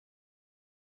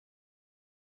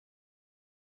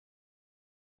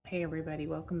Hey everybody,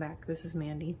 welcome back. This is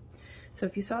Mandy. So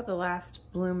if you saw the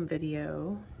last bloom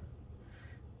video,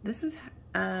 this is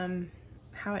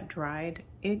how it dried.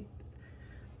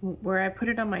 Where I put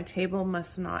it on my table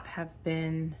must not have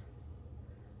been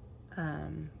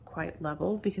quite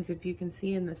level, because if you can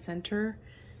see in the center,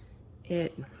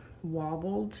 it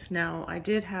wobbled. Now I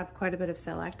did have quite a bit of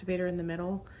Cell Activator in the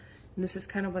middle, and this is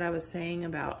kind of what I was saying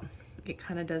about it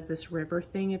kind of does this river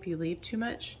thing if you leave too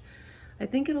much. I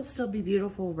think it'll still be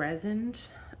beautiful resined.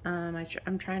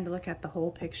 I'm trying to look at the whole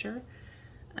picture,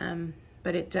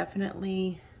 but it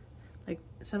definitely, like,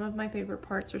 some of my favorite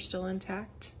parts are still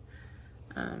intact,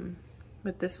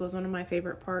 but this was one of my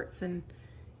favorite parts, and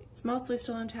it's mostly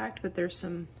still intact, but there's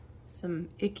some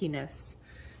ickiness.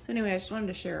 So anyway, I just wanted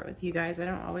to share it with you guys. I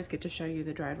don't always get to show you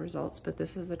the dried results, but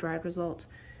this is the dried result.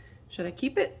 Should I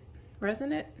keep it,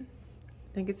 resin it?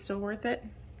 Think it's still worth it?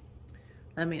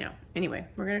 Let me know. Anyway,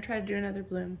 we're gonna try to do another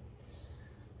bloom.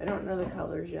 I don't know the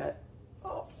colors yet,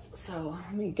 so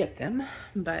let me get them,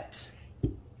 but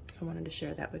I wanted to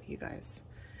share that with you guys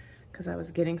because I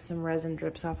was getting some resin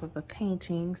drips off of a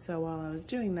painting, so while I was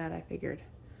doing that, I figured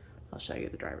I'll show you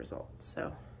the dry results.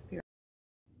 So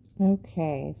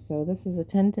okay, so this is a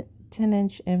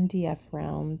 10-inch MDF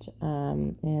round,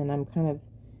 and I'm kind of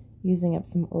using up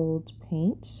some old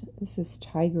paint. This is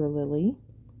Tiger Lily.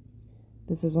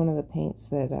 This is one of the paints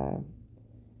that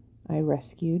I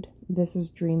rescued. This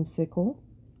is Dreamsicle.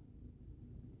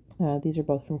 These are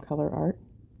both from Colourarte.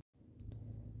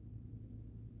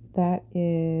 That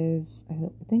is, I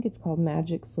think it's called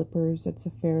Magic Slippers. It's a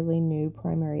fairly new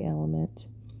primary element.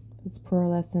 It's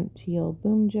Pearlescent Teal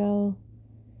Boom Gel.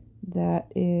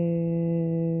 That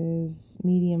is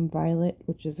Medium Violet,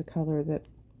 which is a color that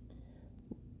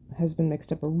has been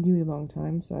mixed up a really long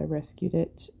time, so I rescued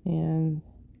it. And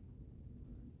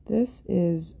this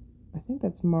is, I think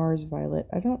that's Mars Violet.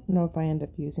 I don't know if I end up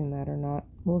using that or not.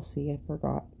 We'll see. I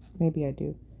forgot. Maybe I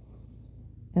do.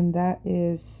 And that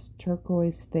is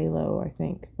Turquoise Phthalo, I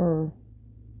think. Or,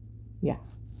 yeah.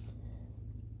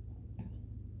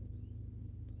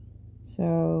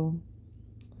 So,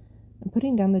 I'm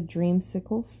putting down the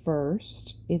Dreamsicle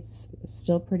first. It's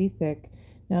still pretty thick.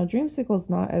 Now, Dreamsicle is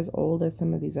not as old as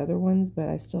some of these other ones, but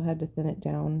I still had to thin it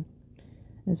down.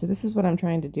 And so this is what I'm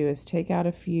trying to do, is take out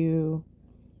a few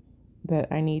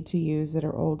that I need to use that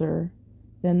are older,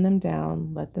 thin them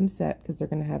down, let them set, because they're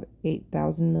going to have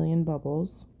 8,000 million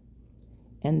bubbles,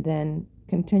 and then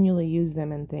continually use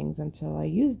them in things until I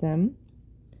use them.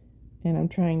 And I'm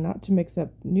trying not to mix up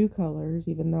new colors,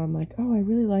 even though I'm like, oh, I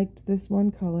really liked this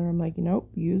one color. I'm like, nope,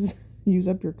 use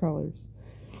up your colors.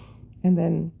 And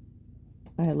then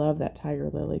I love that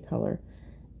Tiger Lily color.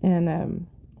 And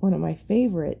one of my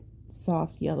favorite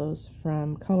soft yellows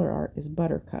from Colourarte is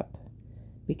Buttercup,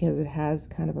 because it has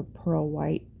kind of a pearl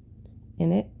white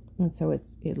in it, and so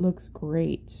it looks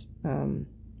great.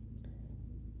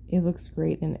 It looks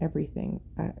great in everything.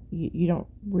 You don't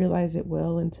realize it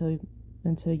will until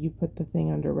you put the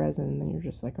thing under resin, and then you're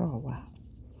just like, oh wow.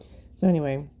 So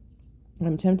anyway,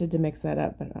 I'm tempted to mix that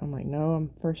up, but I'm like, no, I'm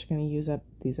first going to use up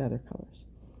these other colors.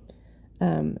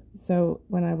 So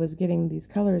when I was getting these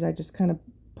colors, I just kind of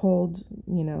pulled,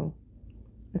 you know,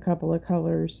 a couple of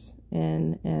colors,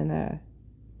 and I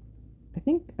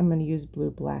think I'm going to use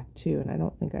blue black too, and I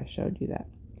don't think I showed you that.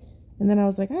 And then I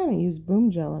was like, I haven't used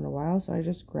Boom Gel in a while, so I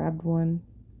just grabbed one.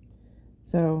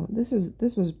 So this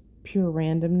was pure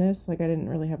randomness. Like, I didn't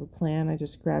really have a plan. I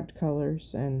just grabbed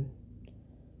colors, and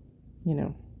you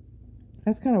know,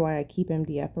 that's kind of why I keep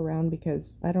MDF around,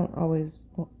 because I don't always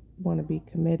want to be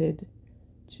committed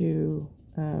to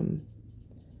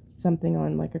something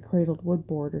on like a cradled wood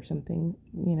board or something.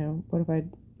 You know, what if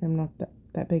I'm not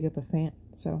that big of a fan?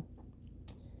 So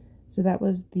that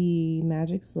was the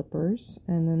Magic Slippers,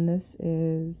 and then this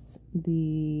is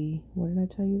the, what did I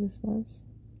tell you this was?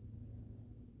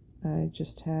 I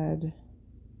just had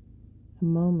a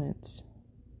moment.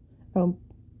 Oh,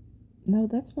 no,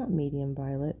 that's not Medium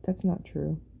Violet. That's not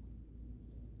true.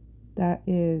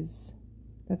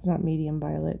 That's not Medium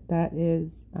Violet. That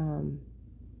is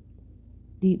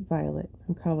Deep Violet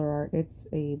from Colourarte. It's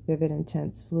a Vivid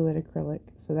Intense Fluid Acrylic,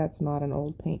 so that's not an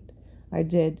old paint. I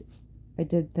did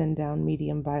thin down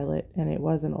Medium Violet, and it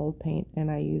was an old paint,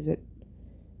 and I use it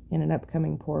in an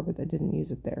upcoming pour, but I didn't use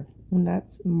it there. And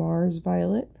that's Mars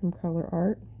Violet from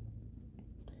Colourarte.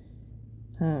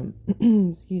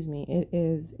 Excuse me. It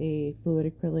is a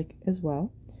fluid acrylic as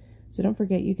well. So don't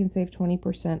forget, you can save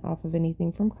 20% off of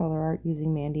anything from Colourarte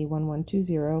using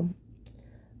Mandy1120.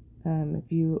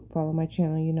 If you follow my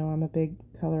channel, you know I'm a big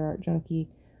Colourarte junkie.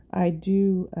 I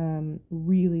do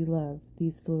really love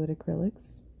these fluid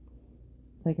acrylics.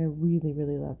 Like, I really,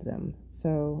 really love them.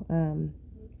 So,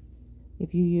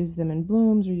 if you use them in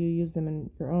blooms or you use them in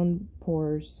your own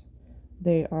pours,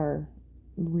 they are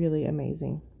really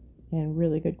amazing and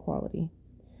really good quality.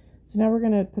 So now we're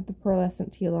going to put the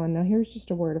pearlescent teal on. Now here's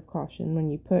just a word of caution. When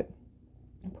you put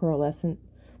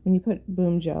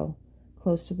boom gel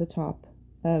close to the top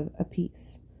of a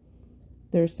piece,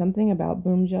 there's something about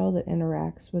boom gel that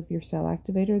interacts with your cell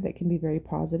activator that can be very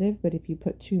positive, but if you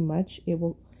put too much, it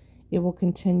will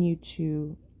continue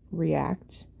to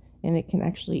react, and it can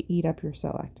actually eat up your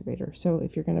cell activator. So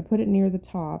if you're going to put it near the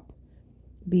top,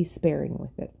 be sparing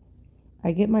with it.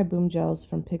 I get my boom gels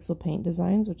from Pixel Paint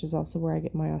Designs, which is also where I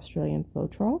get my Australian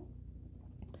Floetrol.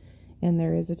 And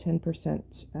there is a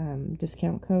 10%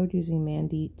 discount code using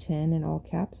Mandy10 in all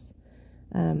caps.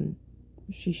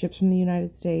 She ships from the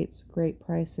United States, great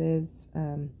prices.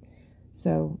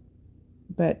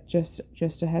 But just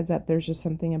a heads up, there's just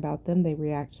something about them. They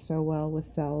react so well with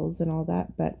cells and all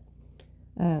that, but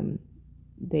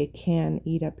they can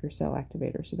eat up your cell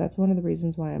activator. So that's one of the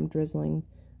reasons why I'm drizzling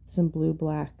some blue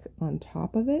black on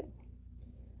top of it.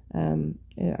 I'm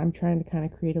trying to kind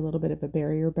of create a little bit of a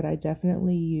barrier, but I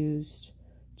definitely used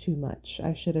too much.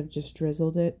 I should have just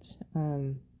drizzled it.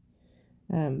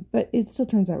 But it still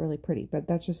turns out really pretty, but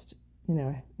that's just, you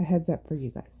know, a heads up for you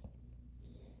guys.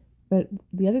 But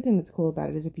the other thing that's cool about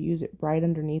it is if you use it right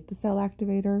underneath the cell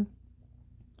activator,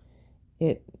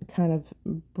 it kind of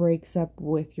breaks up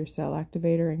with your cell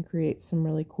activator and creates some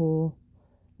really cool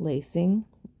lacing.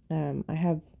 I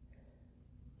have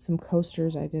some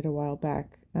coasters I did a while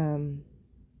back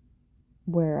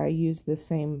where I used the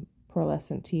same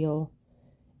pearlescent teal,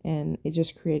 and it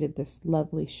just created this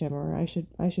lovely shimmer. I should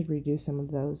redo some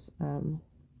of those.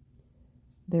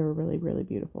 They were really, really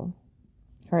beautiful.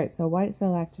 All right, so white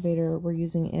cell activator, we're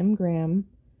using M-Gram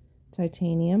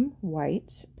titanium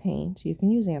white paint. You can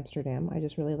use Amsterdam. I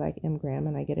just really like M-Gram,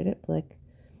 and I get it at Blick,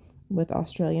 with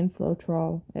Australian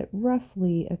Floetrol at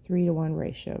roughly a 3-to-1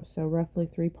 ratio. So roughly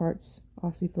 3 parts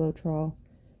Aussie Floetrol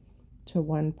to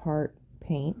 1 part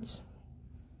paint.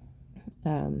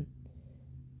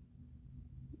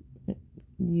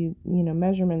 You know,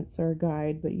 measurements are a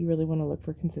guide, but you really want to look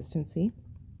for consistency.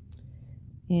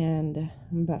 And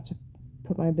I'm about to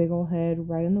put my big old head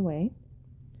right in the way.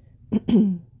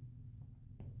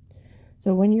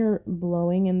 So when you're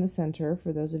blowing in the center,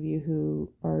 for those of you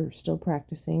who are still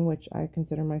practicing, which I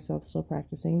consider myself still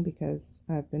practicing because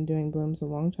I've been doing blooms a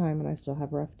long time and I still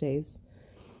have rough days,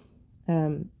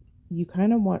 you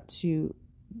kind of want to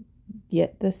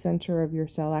get the center of your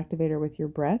cell activator with your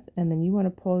breath, and then you want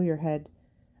to pull your head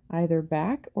either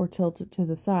back or tilt it to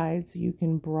the side so you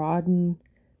can broaden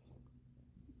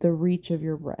the reach of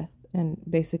your breath and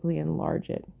basically enlarge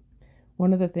it.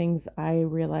 One of the things I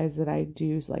realize that I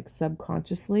do, like,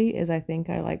 subconsciously is I think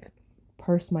I like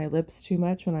purse my lips too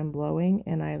much when I'm blowing,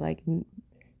 and I like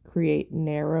create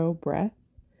narrow breath.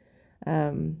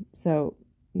 So,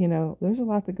 you know, there's a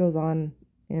lot that goes on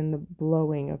in the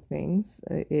blowing of things.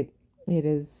 It's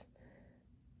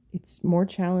more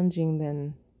challenging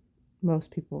than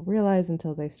most people realize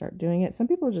until they start doing it. Some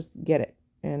people just get it,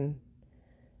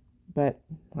 but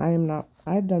I am not.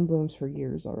 I've done blooms for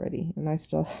years already, and I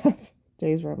still have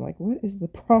days where I'm like, what is the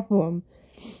problem?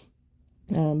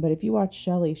 But if you watch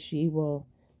Shelley, she will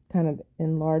kind of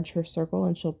enlarge her circle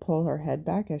and she'll pull her head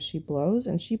back as she blows,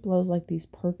 and she blows like these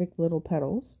perfect little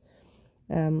petals.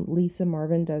 Lisa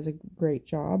Marvin does a great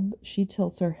job. She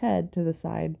tilts her head to the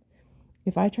side.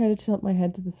 If I try to tilt my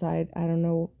head to the side, I don't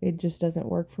know, it just doesn't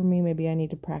work for me. Maybe I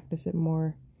need to practice it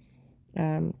more.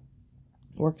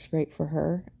 Works great for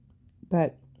her,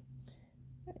 but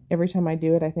every time I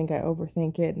do it, I think I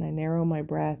overthink it and I narrow my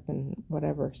breath and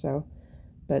whatever. So,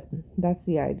 but that's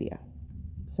the idea.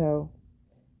 So,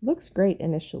 looks great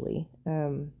initially.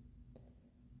 I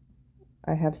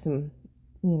have some,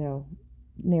 you know,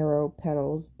 narrow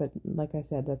petals, but like I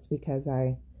said, that's because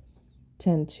I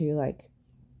tend to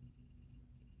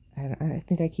I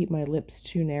think I keep my lips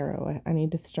too narrow. I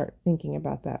need to start thinking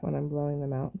about that when I'm blowing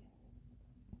them out.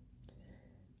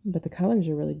 But the colors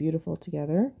are really beautiful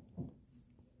together.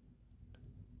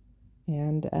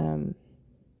 And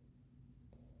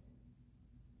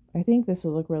I think this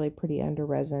will look really pretty under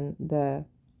resin. The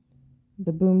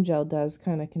boom gel does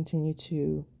kind of continue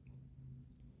to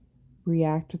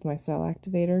react with my cell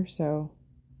activator. So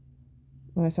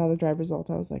when I saw the dry result,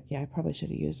 I was like, yeah, I probably should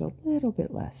have used a little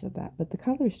bit less of that. But the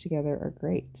colors together are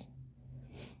great.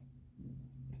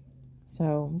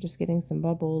 So I'm just getting some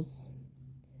bubbles,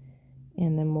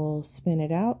 and then we'll spin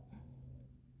it out.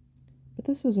 But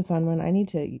this was a fun one. I need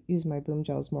to use my boom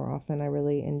gels more often. I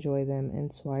really enjoy them in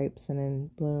swipes and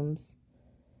in blooms.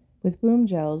 With bloom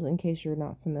gels, in case you're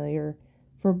not familiar,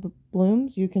 for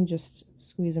blooms, you can just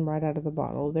squeeze them right out of the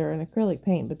bottle. They're an acrylic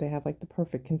paint, but they have like the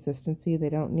perfect consistency. They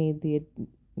don't need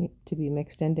to be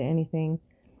mixed into anything.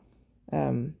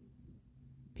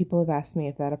 People have asked me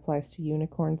if that applies to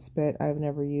unicorn spit. I've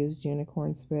never used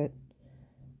unicorn spit.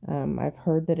 I've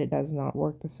heard that it does not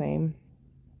work the same,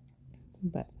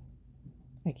 but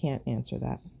I can't answer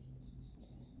that.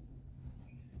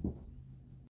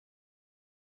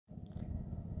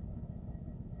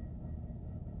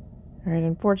 All right,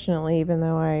 unfortunately, even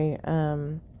though I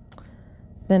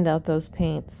thinned out those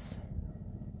paints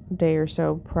a day or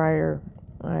so prior,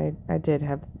 I did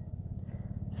have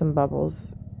some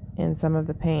bubbles in some of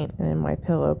the paint and in my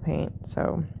pillow paint,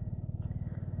 so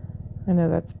I know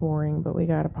that's boring, but we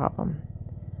gotta pop them.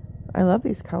 I love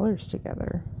these colors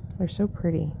together. They're so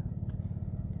pretty.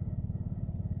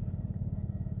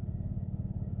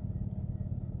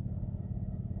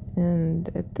 And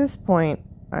at this point,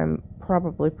 I'm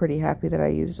probably pretty happy that I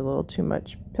used a little too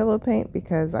much pillow paint,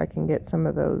 because I can get some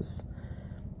of those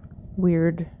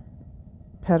weird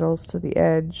petals to the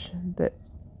edge that,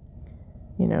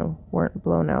 you know, weren't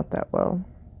blown out that well.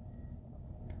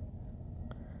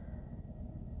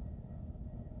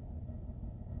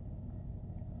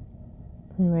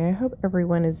 Anyway, I hope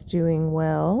everyone is doing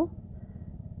well.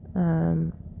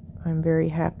 I'm very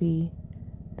happy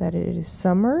that it is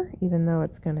summer, even though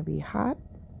it's going to be hot.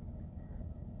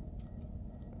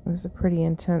 It was a pretty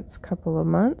intense couple of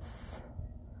months.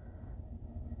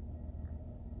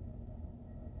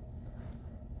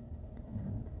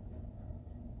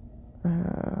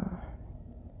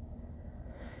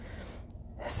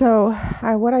 So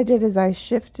what I did is I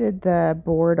shifted the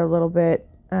board a little bit,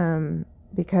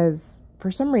 because for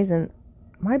some reason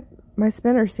my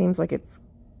spinner seems like it's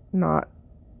not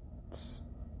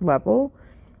level,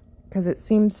 because it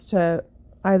seems to,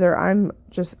 either I'm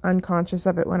just unconscious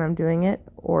of it when I'm doing it,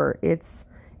 or it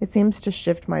seems to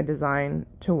shift my design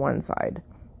to one side.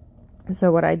 So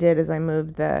what I did is I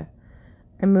moved the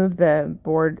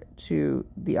board to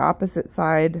the opposite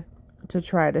side to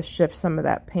try to shift some of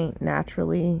that paint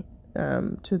naturally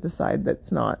to the side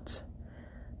that's not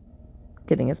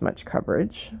getting as much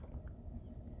coverage.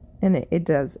 And it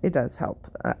does help.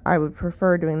 I would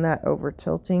prefer doing that over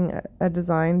tilting a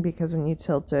design, because when you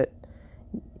tilt it,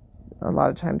 a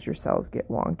lot of times your cells get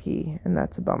wonky, and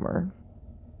that's a bummer.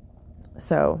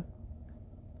 So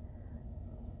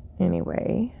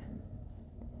anyway,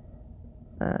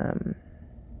 I'm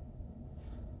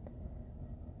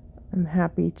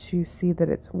happy to see that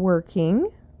it's working.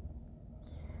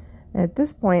 At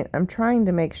this point, I'm trying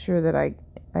to make sure that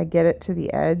I get it to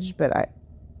the edge, but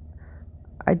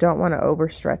I don't want to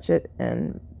overstretch it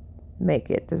and make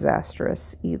it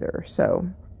disastrous either. So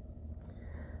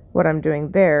what I'm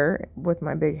doing there with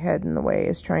my big head in the way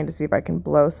is trying to see if I can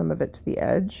blow some of it to the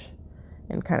edge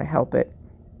and kind of help it.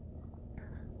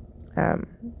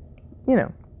 You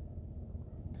know,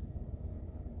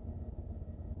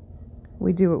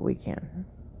 we do what we can.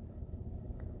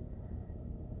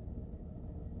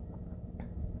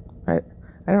 I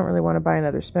don't really want to buy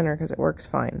another spinner because it works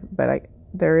fine, but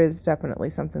there is definitely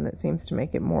something that seems to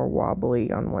make it more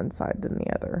wobbly on one side than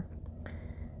the other.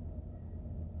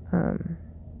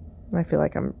 I feel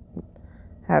like I'm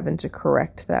having to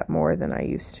correct that more than I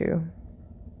used to.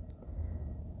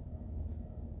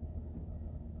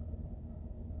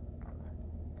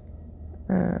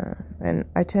 And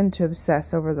I tend to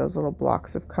obsess over those little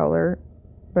blocks of color,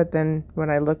 but then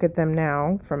when I look at them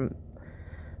now from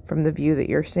the view that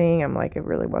you're seeing, I'm like, it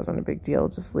really wasn't a big deal.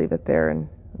 Just leave it there and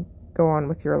go on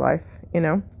with your life, you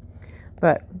know?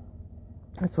 But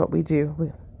that's what we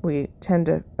do. We tend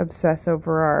to obsess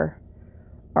over our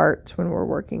art when we're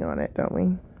working on it, don't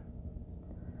we?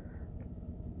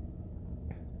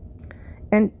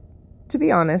 And to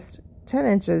be honest, 10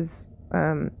 inches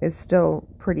is still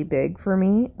pretty big for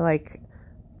me, like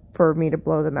for me to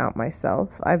blow them out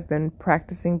myself. I've been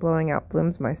practicing blowing out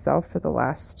blooms myself for the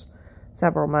last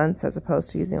several months, as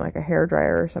opposed to using like a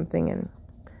hairdryer or something, and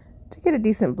to get a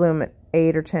decent bloom at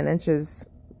 8 or 10 inches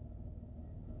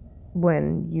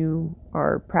when you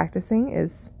are practicing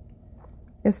is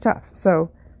tough.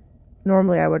 So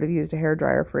normally I would have used a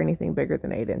hairdryer for anything bigger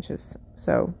than 8 inches.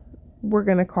 So we're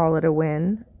going to call it a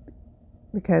win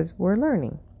because we're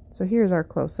learning. So here's our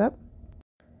close-up.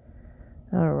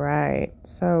 All right,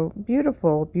 so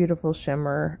beautiful, beautiful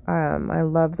shimmer. I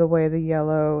love the way the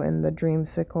yellow and the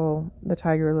Dreamsicle, the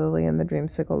Tiger Lily and the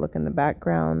Dreamsicle look in the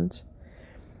background.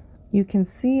 You can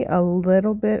see a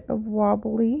little bit of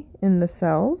wobbly in the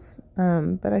cells,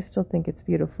 but I still think it's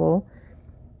beautiful.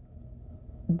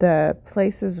 the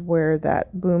places where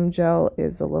that boom gel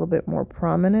is a little bit more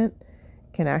prominent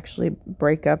can actually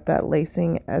break up that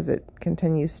lacing as it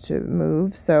continues to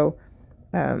move. So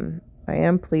I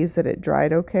am pleased that it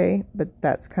dried okay, but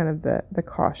that's kind of the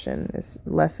caution, is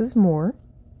less is more.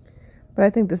 But I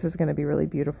think this is going to be really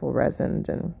beautiful resined,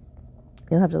 and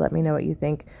you'll have to let me know what you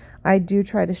think. I do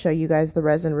try to show you guys the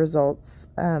resin results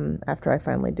after I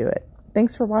finally do it.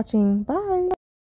 Thanks for watching. Bye.